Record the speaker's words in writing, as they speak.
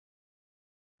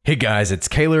Hey guys, it's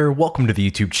Kaylor. Welcome to the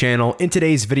YouTube channel. In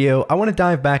today's video, I want to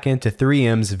dive back into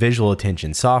 3M's visual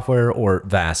attention software, or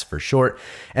VAS for short,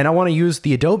 and I want to use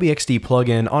the Adobe XD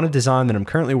plugin on a design that I'm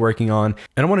currently working on,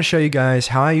 and I want to show you guys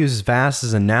how I use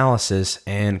VAS's analysis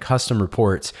and custom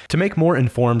reports to make more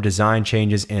informed design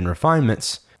changes and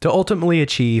refinements to ultimately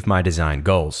achieve my design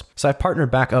goals. So I've partnered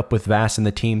back up with VAS and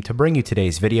the team to bring you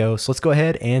today's video, so let's go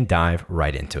ahead and dive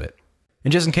right into it.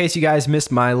 And just in case you guys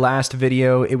missed my last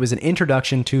video, it was an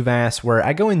introduction to VAS where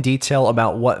I go in detail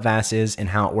about what VAS is and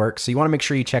how it works, so you want to make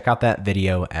sure you check out that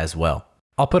video as well.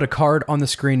 I'll put a card on the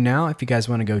screen now if you guys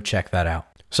want to go check that out.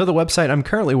 So the website I'm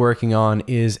currently working on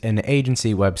is an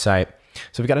agency website.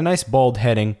 So we've got a nice bold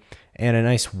heading and a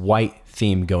nice white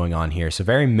theme going on here, so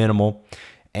very minimal.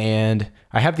 And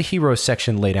I have the heroes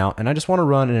section laid out, and I just want to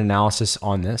run an analysis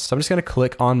on this. So I'm just going to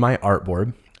click on my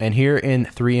artboard. And here in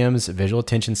 3M's Visual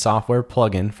Attention Software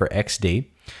plugin for XD,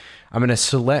 I'm going to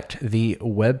select the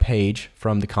web page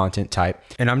from the content type,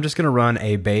 and I'm just going to run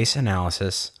a base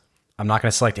analysis. I'm not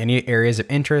going to select any areas of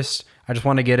interest. I just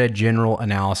want to get a general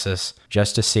analysis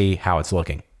just to see how it's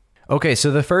looking. Okay,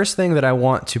 so the first thing that I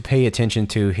want to pay attention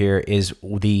to here is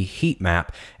the heat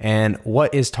map and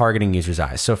what is targeting users'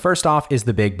 eyes. So first off is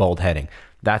the big bold heading.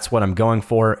 That's what I'm going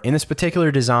for. In this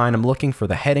particular design, I'm looking for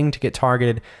the heading to get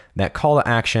targeted, that call to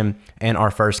action, and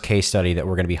our first case study that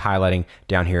we're going to be highlighting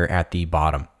down here at the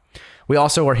bottom. We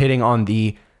also are hitting on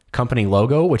the company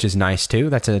logo, which is nice too.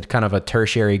 That's a kind of a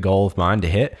tertiary goal of mine to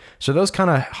hit. So those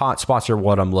kind of hot spots are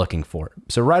what I'm looking for.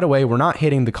 So right away, we're not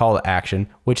hitting the call to action,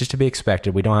 which is to be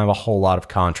expected. We don't have a whole lot of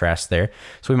contrast there,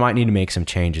 so we might need to make some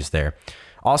changes there.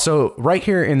 Also, right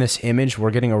here in this image, we're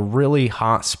getting a really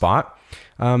hot spot.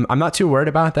 I'm not too worried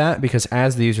about that because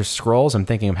as the user scrolls, I'm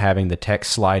thinking of having the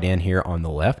text slide in here on the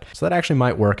left. So that actually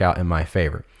might work out in my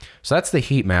favor. So that's the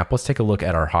heat map. Let's take a look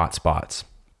at our hot spots.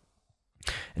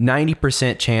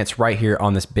 90% chance right here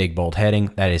on this big bold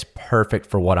heading. That is perfect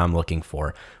for what I'm looking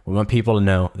for. We want people to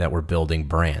know that we're building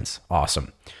brands.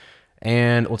 Awesome.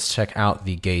 And let's check out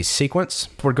the gaze sequence.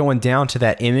 If we're going down to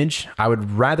that image, I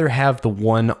would rather have the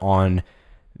one on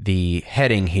the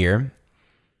heading here.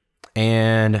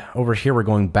 And over here, we're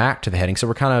going back to the heading. So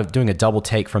we're kind of doing a double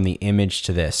take from the image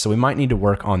to this. So we might need to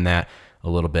work on that a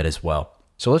little bit as well.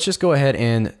 So let's just go ahead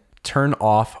and turn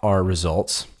off our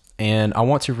results. And I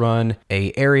want to run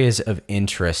areas of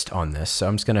interest on this. So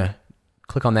I'm just gonna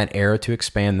click on that arrow to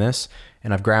expand this.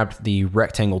 And I've grabbed the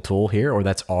rectangle tool here, or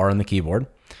that's R on the keyboard.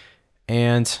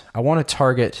 And I want to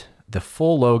target the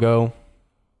full logo,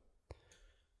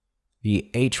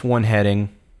 the H1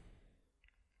 heading,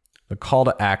 the call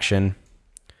to action,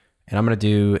 and I'm going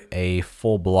to do a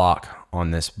full block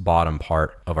on this bottom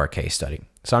part of our case study.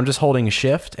 So I'm just holding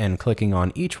Shift and clicking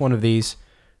on each one of these,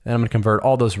 and I'm going to convert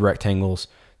all those rectangles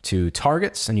to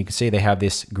targets, and you can see they have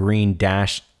this green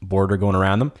dash border going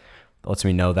around them. That lets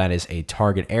me know that is a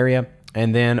target area,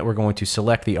 and then we're going to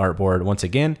select the artboard once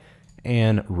again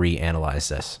and reanalyze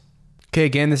this. Okay,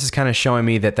 again, this is kind of showing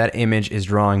me that that image is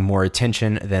drawing more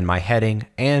attention than my heading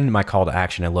and my call to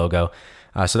action and logo.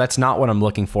 So that's not what I'm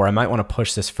looking for. I might want to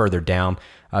push this further down.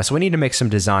 So we need to make some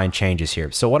design changes here.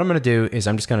 So what I'm going to do is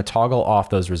I'm just going to toggle off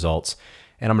those results,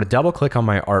 and I'm going to double click on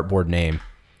my artboard name,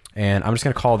 and I'm just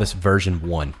going to call this version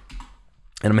 1. And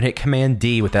I'm going to hit Command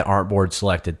D with that artboard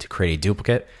selected to create a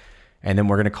duplicate, and then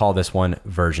we're going to call this one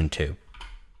version 2.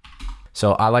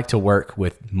 So I like to work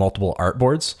with multiple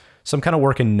artboards. So I'm kind of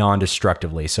working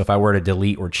non-destructively. So if I were to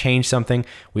delete or change something,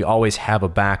 we always have a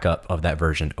backup of that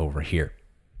version over here.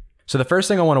 So the first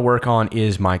thing I want to work on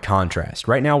is my contrast.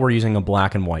 Right now we're using a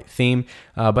black and white theme,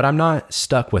 but I'm not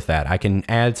stuck with that. I can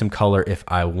add some color if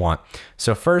I want.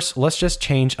 So first, let's just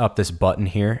change up this button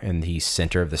here in the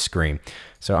center of the screen.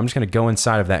 So I'm just going to go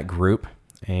inside of that group,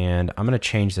 and I'm going to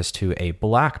change this to a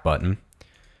black button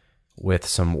with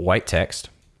some white text.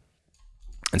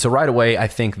 And so right away, I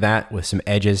think that with some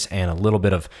edges and a little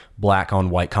bit of black on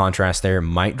white contrast there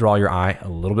might draw your eye a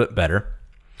little bit better.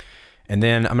 And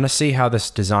then I'm going to see how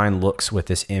this design looks with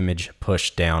this image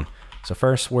pushed down. So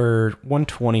first, we're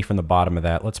 120 from the bottom of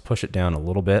that. Let's push it down a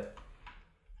little bit.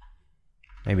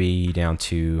 Maybe down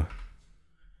to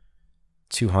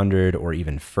 200 or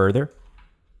even further.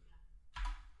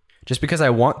 Just because I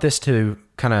want this to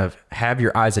kind of have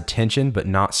your eye's attention, but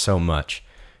not so much.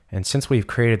 And since we've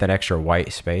created that extra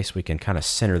white space, we can kind of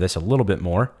center this a little bit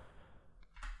more.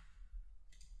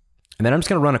 And then I'm just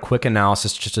going to run a quick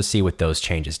analysis just to see what those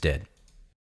changes did.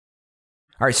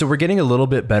 All right, so we're getting a little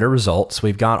bit better results.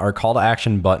 We've got our call to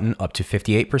action button up to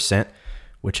 58%,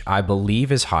 which I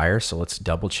believe is higher. So let's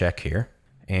double check here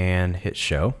and hit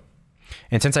show.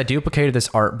 And since I duplicated this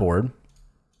artboard,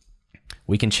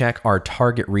 we can check our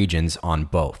target regions on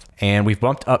both. And we've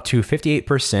bumped up to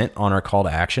 58% on our call to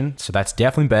action. So that's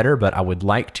definitely better, but I would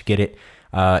like to get it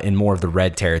in more of the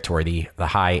red territory, the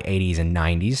high 80s and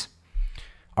 90s.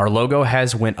 Our logo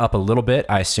has went up a little bit.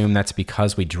 I assume that's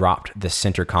because we dropped the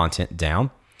center content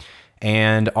down.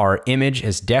 And our image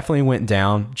has definitely went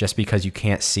down just because you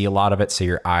can't see a lot of it, so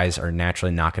your eyes are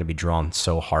naturally not going to be drawn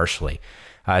so harshly.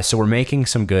 So we're making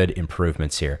some good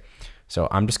improvements here. So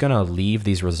I'm just going to leave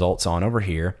these results on over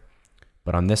here,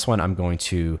 but on this one, I'm going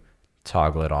to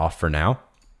toggle it off for now.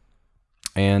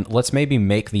 And let's maybe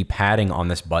make the padding on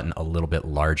this button a little bit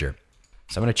larger.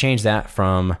 So I'm going to change that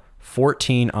from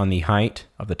 14 on the height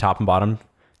of the top and bottom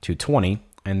to 20,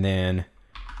 and then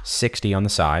 60 on the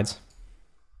sides,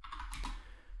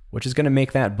 which is going to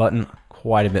make that button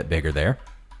quite a bit bigger there.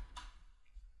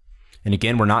 And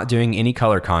again, we're not doing any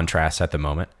color contrast at the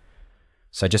moment.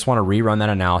 So I just want to rerun that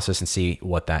analysis and see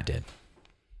what that did.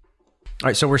 All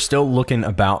right, so we're still looking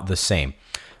about the same.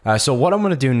 So what I'm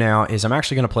going to do now is I'm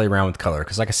actually going to play around with color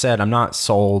because like I said, I'm not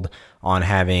sold on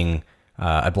having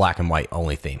a black and white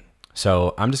only theme.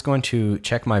 So I'm just going to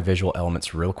check my visual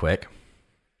elements real quick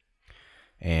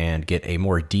and get a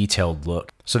more detailed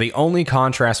look. So the only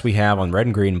contrast we have on red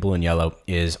and green, blue and yellow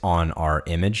is on our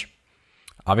image.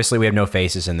 Obviously we have no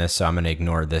faces in this, so I'm going to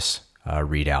ignore this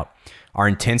readout. Our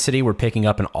intensity we're picking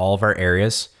up in all of our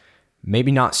areas,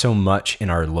 maybe not so much in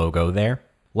our logo there.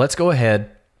 Let's go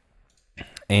ahead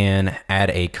and add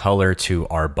a color to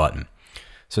our button.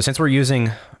 So since we're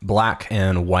using black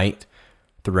and white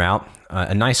throughout,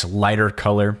 a nice lighter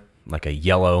color like a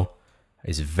yellow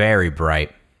is very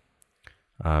bright.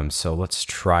 So let's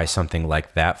try something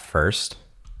like that first.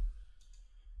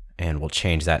 And we'll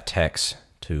change that text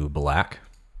to black.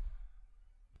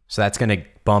 So that's going to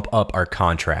bump up our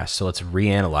contrast. So let's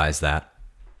reanalyze that.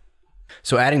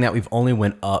 So adding that, we've only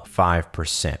went up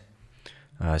 5%.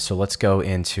 So let's go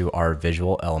into our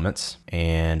visual elements,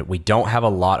 and we don't have a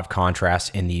lot of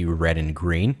contrast in the red and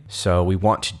green. So we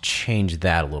want to change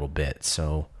that a little bit.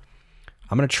 So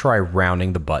I'm going to try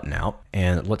rounding the button out,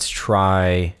 and let's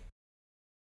try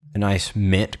a nice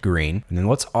mint green. And then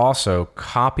let's also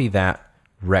copy that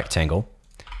rectangle,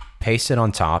 paste it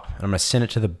on top, and I'm going to send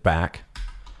it to the back.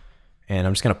 And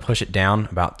I'm just going to push it down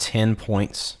about 10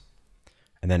 points.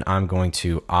 And then I'm going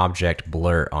to object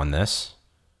blur on this.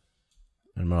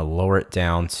 I'm going to lower it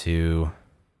down to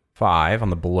 5 on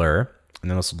the blur.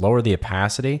 And then let's lower the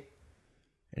opacity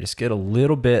and just get a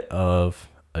little bit of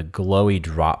a glowy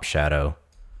drop shadow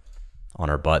on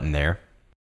our button there.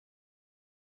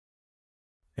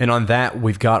 And on that,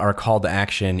 we've got our call to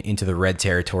action into the red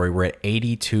territory. We're at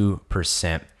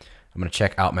 82%. I'm going to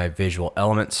check out my visual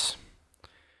elements.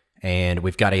 And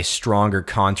we've got a stronger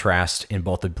contrast in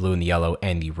both the blue and the yellow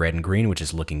and the red and green, which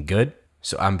is looking good.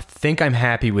 So I think I'm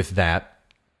happy with that.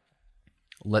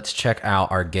 Let's check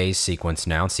out our gaze sequence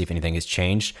now and see if anything has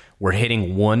changed. We're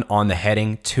hitting 1 on the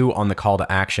heading, 2 on the call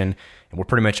to action, and we're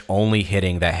pretty much only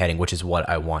hitting that heading, which is what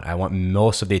I want. I want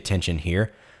most of the attention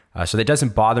here. So that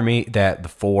doesn't bother me that the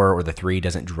 4 or the 3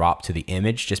 doesn't drop to the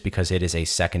image just because it is a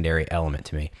secondary element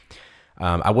to me.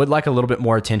 I would like a little bit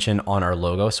more attention on our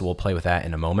logo, so we'll play with that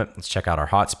in a moment. Let's check out our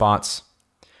hotspots.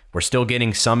 We're still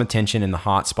getting some attention in the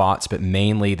hotspots, but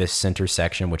mainly this center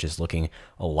section, which is looking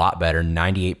a lot better,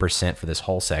 98% for this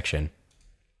whole section.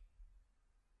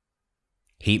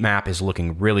 Heatmap is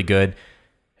looking really good.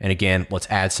 And again, let's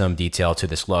add some detail to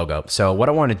this logo. So what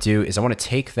I want to do is I want to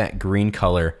take that green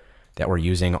color that we're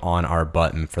using on our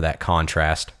button for that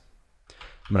contrast.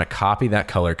 I'm going to copy that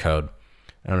color code.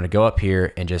 And I'm going to go up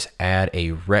here and just add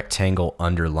a rectangle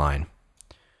underline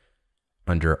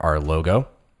under our logo.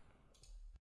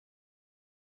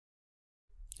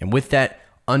 And with that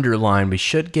underline, we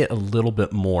should get a little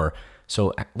bit more.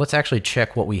 So let's actually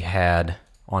check what we had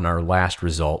on our last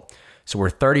result. So we're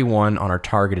 31 on our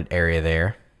targeted area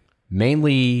there,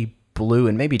 mainly blue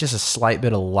and maybe just a slight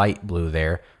bit of light blue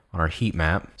there on our heat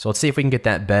map. So let's see if we can get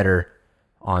that better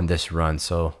on this run.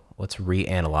 So let's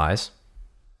reanalyze.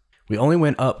 We only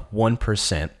went up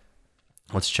 1%.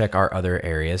 Let's check our other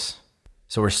areas.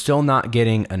 So we're still not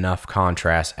getting enough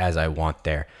contrast as I want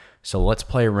there. So let's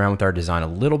play around with our design a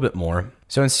little bit more.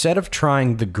 So instead of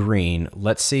trying the green,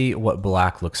 let's see what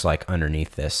black looks like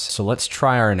underneath this. So let's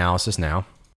try our analysis now.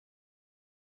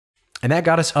 And that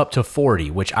got us up to 40,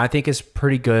 which I think is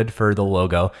pretty good for the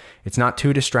logo. It's not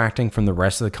too distracting from the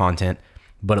rest of the content,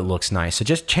 but it looks nice. So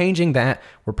just changing that,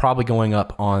 we're probably going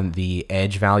up on the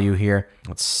edge value here.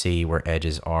 Let's see where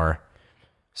edges are.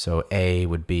 So A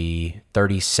would be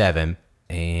 37,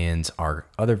 and our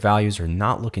other values are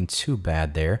not looking too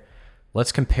bad there.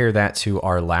 Let's compare that to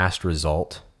our last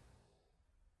result.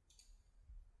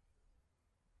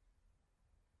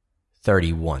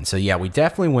 31. So yeah, we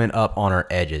definitely went up on our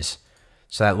edges.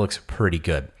 So that looks pretty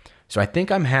good. So I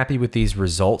think I'm happy with these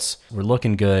results. We're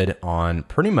looking good on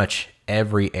pretty much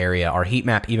every area. Our heat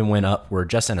map even went up. We're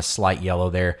just in a slight yellow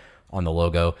there on the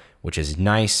logo, which is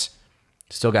nice.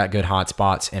 Still got good hot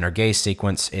spots, and our gaze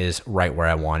sequence is right where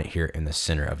I want it here in the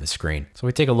center of the screen. So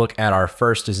we take a look at our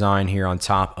first design here on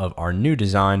top of our new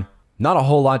design. Not a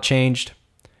whole lot changed.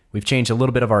 We've changed a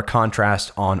little bit of our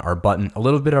contrast on our button, a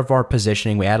little bit of our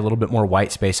positioning. We add a little bit more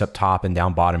white space up top and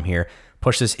down bottom here.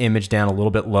 Push this image down a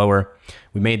little bit lower.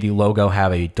 We made the logo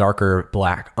have a darker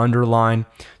black underline.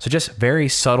 So just very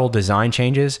subtle design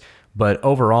changes, but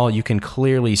overall you can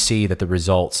clearly see that the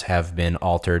results have been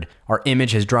altered. Our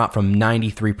image has dropped from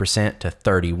 93% to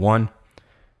 31.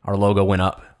 Our logo went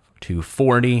up to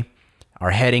 40. Our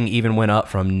heading even went up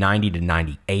from 90 to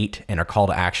 98, and our call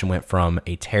to action went from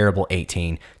a terrible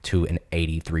 18 to an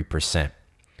 83%.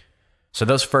 So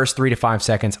those first 3 to 5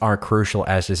 seconds are crucial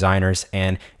as designers,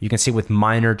 and you can see with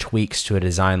minor tweaks to a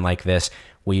design like this,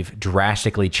 we've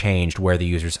drastically changed where the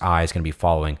user's eye is going to be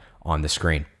following on the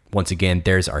screen. Once again,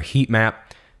 there's our heat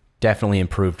map, definitely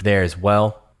improved there as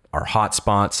well. Our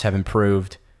hotspots have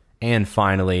improved, and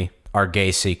finally, our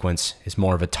gaze sequence is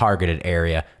more of a targeted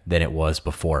area than it was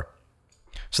before.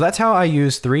 So that's how I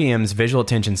use 3M's visual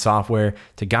attention software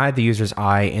to guide the user's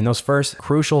eye in those first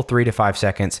crucial 3 to 5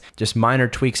 seconds, just minor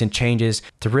tweaks and changes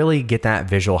to really get that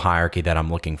visual hierarchy that I'm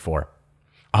looking for.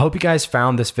 I hope you guys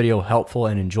found this video helpful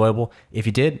and enjoyable. If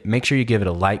you did, make sure you give it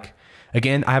a like.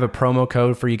 Again, I have a promo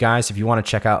code for you guys. If you want to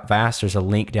check out VAS, there's a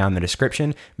link down in the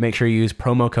description. Make sure you use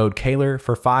promo code Kaler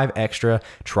for 5 extra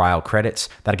trial credits.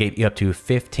 That'll get you up to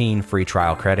 15 free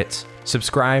trial credits.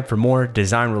 Subscribe for more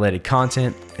design related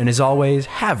content. And as always,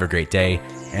 have a great day,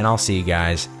 and I'll see you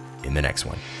guys in the next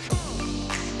one.